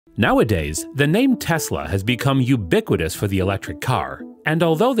Nowadays, the name Tesla has become ubiquitous for the electric car, and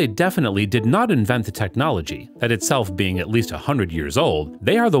although they definitely did not invent the technology, that itself being at least 100 years old,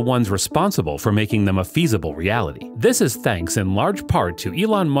 they are the ones responsible for making them a feasible reality. This is thanks in large part to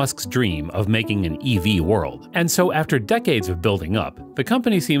Elon Musk's dream of making an EV world. And so after decades of building up, the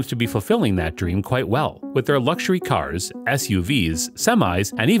company seems to be fulfilling that dream quite well, with their luxury cars, SUVs,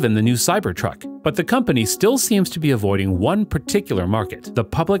 semis, and even the new Cybertruck. But the company still seems to be avoiding one particular market, the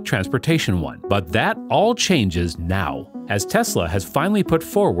public transportation one. But that all changes now, as Tesla has finally put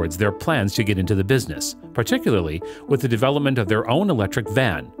forwards their plans to get into the business, particularly with the development of their own electric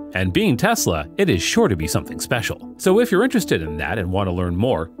van. And being Tesla, it is sure to be something special. So if you're interested in that and want to learn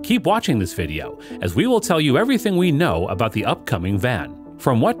more, keep watching this video, as we will tell you everything we know about the upcoming van,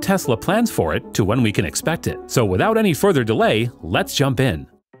 from what Tesla plans for it to when we can expect it. So without any further delay, let's jump in.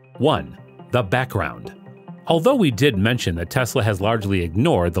 1. The background. Although we did mention that Tesla has largely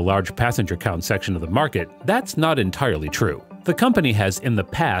ignored the large passenger count section of the market, that's not entirely true. The company has in the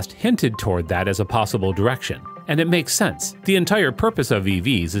past hinted toward that as a possible direction, and it makes sense. The entire purpose of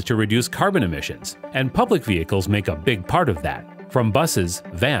EVs is to reduce carbon emissions, and public vehicles make a big part of that, from buses,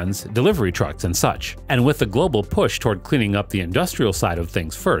 vans, delivery trucks, and such. And with the global push toward cleaning up the industrial side of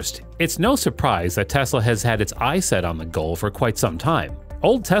things first, it's no surprise that Tesla has had its eye set on the goal for quite some time.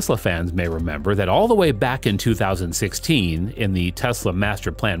 Old Tesla fans may remember that all the way back in 2016, in the Tesla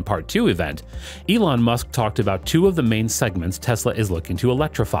Master Plan Part 2 event, Elon Musk talked about two of the main segments Tesla is looking to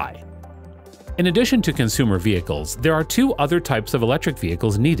electrify. In addition to consumer vehicles, there are two other types of electric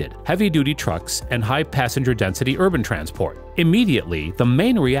vehicles needed: heavy-duty trucks and high-passenger density urban transport. Immediately, the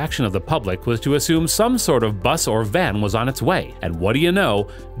main reaction of the public was to assume some sort of bus or van was on its way. And what do you know?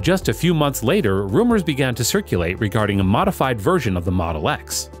 Just a few months later, rumors began to circulate regarding a modified version of the Model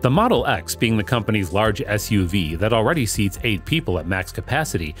X. The Model X being the company's large SUV that already seats 8 people at max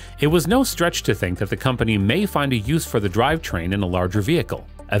capacity, it was no stretch to think that the company may find a use for the drivetrain in a larger vehicle.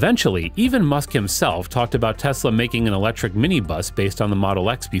 Eventually, even Musk himself talked about Tesla making an electric minibus based on the Model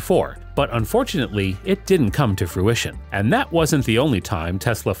X before, but unfortunately, it didn't come to fruition. And that wasn't the only time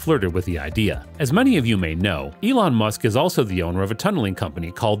Tesla flirted with the idea. As many of you may know, Elon Musk is also the owner of a tunneling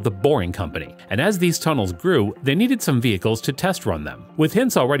company called the Boring Company, and as these tunnels grew, they needed some vehicles to test run them. With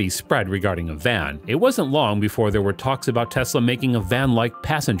hints already spread regarding a van, it wasn't long before there were talks about Tesla making a van-like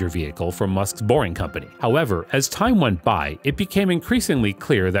passenger vehicle for Musk's Boring Company. However, as time went by, it became increasingly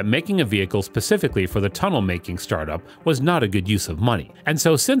clear that making a vehicle specifically for the tunnel-making startup was not a good use of money. And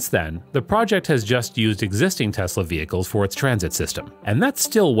so since then, the project has just used existing Tesla vehicles for its transit system. And that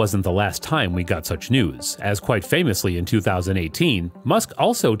still wasn't the last time we got such news, as quite famously in 2018, Musk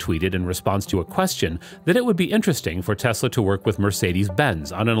also tweeted in response to a question that it would be interesting for Tesla to work with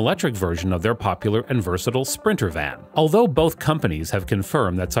Mercedes-Benz on an electric version of their popular and versatile Sprinter van. Although both companies have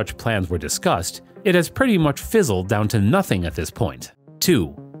confirmed that such plans were discussed, it has pretty much fizzled down to nothing at this point.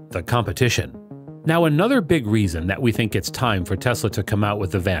 2. The competition. Now, another big reason that we think it's time for Tesla to come out with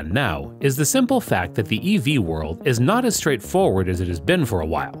the van now is the simple fact that the EV world is not as straightforward as it has been for a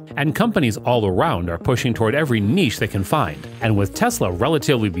while, and companies all around are pushing toward every niche they can find. And with Tesla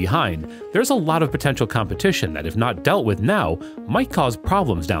relatively behind, there's a lot of potential competition that, if not dealt with now, might cause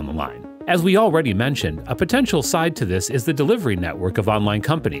problems down the line. As we already mentioned, a potential side to this is the delivery network of online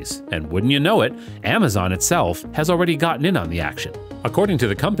companies, and wouldn't you know it, Amazon itself has already gotten in on the action. According to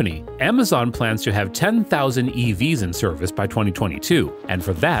the company, Amazon plans to have 10,000 EVs in service by 2022, and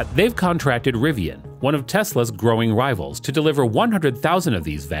for that, they've contracted Rivian, one of Tesla's growing rivals, to deliver 100,000 of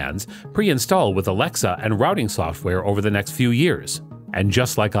these vans pre-installed with Alexa and routing software over the next few years. And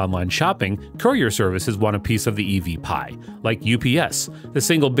just like online shopping, courier services want a piece of the EV pie. Like UPS, the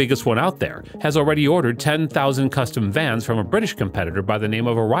single biggest one out there, has already ordered 10,000 custom vans from a British competitor by the name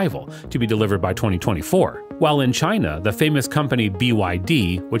of Arrival to be delivered by 2024. While in China, the famous company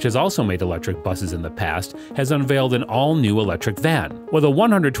BYD, which has also made electric buses in the past, has unveiled an all-new electric van. With a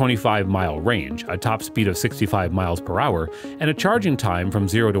 125-mile range, a top speed of 65 miles per hour, and a charging time from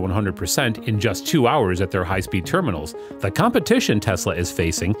 0 to 100% in just 2 hours at their high-speed terminals, the competition Tesla is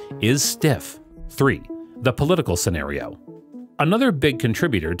facing is stiff. 3. The political scenario. Another big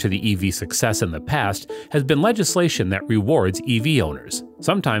contributor to the EV success in the past has been legislation that rewards EV owners,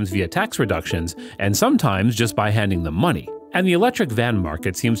 sometimes via tax reductions and sometimes just by handing them money. And the electric van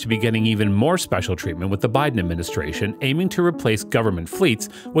market seems to be getting even more special treatment with the Biden administration aiming to replace government fleets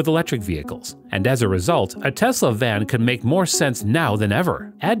with electric vehicles. And as a result, a Tesla van could make more sense now than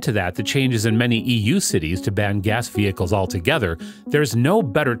ever. Add to that the changes in many EU cities to ban gas vehicles altogether, there's no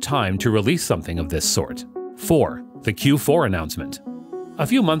better time to release something of this sort. 4. The Q4 announcement. A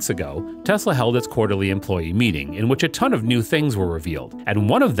few months ago, Tesla held its quarterly employee meeting in which a ton of new things were revealed, and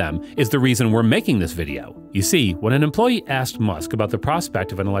one of them is the reason we're making this video. You see, when an employee asked Musk about the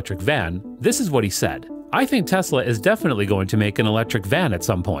prospect of an electric van, this is what he said: "I think Tesla is definitely going to make an electric van at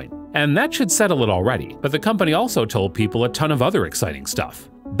some point." And that should settle it already, but the company also told people a ton of other exciting stuff.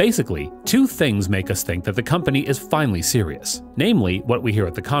 Basically, two things make us think that the company is finally serious, namely what we hear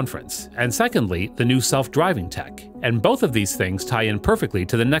at the conference, and secondly, the new self-driving tech. And both of these things tie in perfectly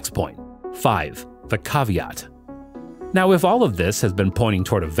to the next point. 5. The caveat. Now, if all of this has been pointing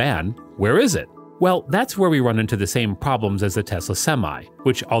toward a van, where is it? Well, that's where we run into the same problems as the Tesla Semi,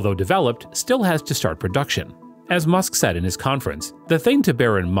 which, although developed, still has to start production. As Musk said in his conference, the thing to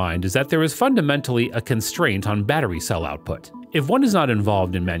bear in mind is that there is fundamentally a constraint on battery cell output. If one is not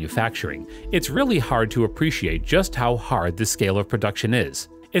involved in manufacturing, it's really hard to appreciate just how hard the scale of production is.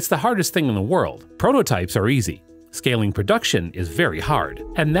 It's the hardest thing in the world. Prototypes are easy. Scaling production is very hard,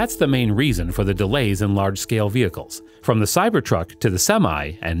 and that's the main reason for the delays in large-scale vehicles, from the Cybertruck to the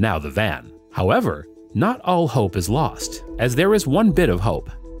Semi and now the van. However, not all hope is lost, as there is one bit of hope.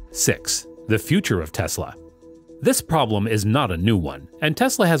 6. The future of Tesla. This problem is not a new one, and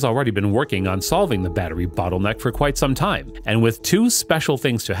Tesla has already been working on solving the battery bottleneck for quite some time, and with two special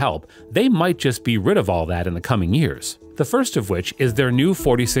things to help, they might just be rid of all that in the coming years. The first of which is their new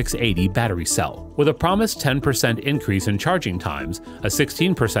 4680 battery cell, with a promised 10% increase in charging times, a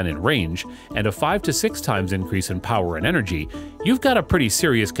 16% in range, and a 5 to 6 times increase in power and energy. You've got a pretty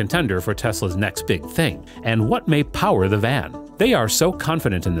serious contender for Tesla's next big thing, and what may power the van. They are so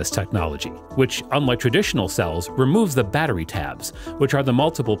confident in this technology, which, unlike traditional cells, removes the battery tabs, which are the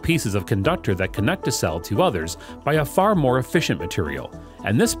multiple pieces of conductor that connect a cell to others by a far more efficient material.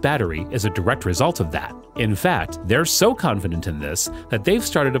 And this battery is a direct result of that. In fact, they're so confident in this that they've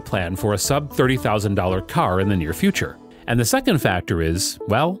started a plan for a sub-$30,000 car in the near future. And the second factor is,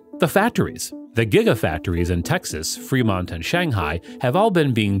 well, the factories. The gigafactories in Texas, Fremont, and Shanghai have all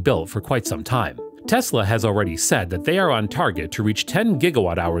been being built for quite some time. Tesla has already said that they are on target to reach 10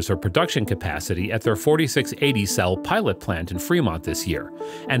 gigawatt-hours of production capacity at their 4680 cell pilot plant in Fremont this year,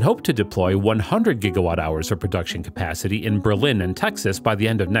 and hope to deploy 100 gigawatt-hours of production capacity in Berlin and Texas by the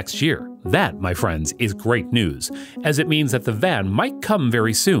end of next year. That, my friends, is great news, as it means that the van might come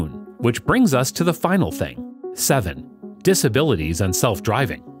very soon. Which brings us to the final thing. 7. Disabilities and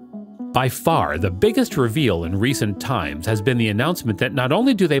self-driving. By far, the biggest reveal in recent times has been the announcement that not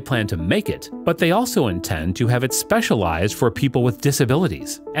only do they plan to make it, but they also intend to have it specialized for people with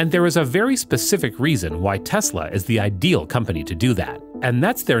disabilities. And there is a very specific reason why Tesla is the ideal company to do that, and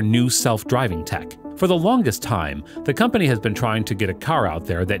that's their new self-driving tech. For the longest time, the company has been trying to get a car out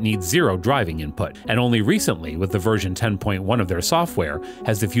there that needs zero driving input, and only recently, with the version 10.1 of their software,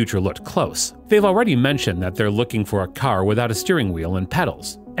 has the future looked close. They've already mentioned that they're looking for a car without a steering wheel and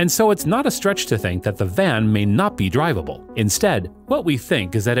pedals. And so it's not a stretch to think that the van may not be drivable. Instead, what we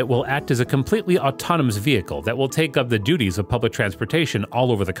think is that it will act as a completely autonomous vehicle that will take up the duties of public transportation all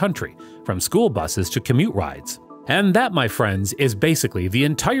over the country, from school buses to commute rides. And that, my friends, is basically the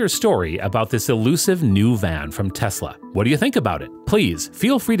entire story about this elusive new van from Tesla. What do you think about it? Please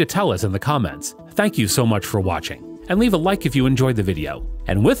feel free to tell us in the comments. Thank you so much for watching, and leave a like if you enjoyed the video.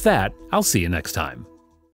 And with that, I'll see you next time.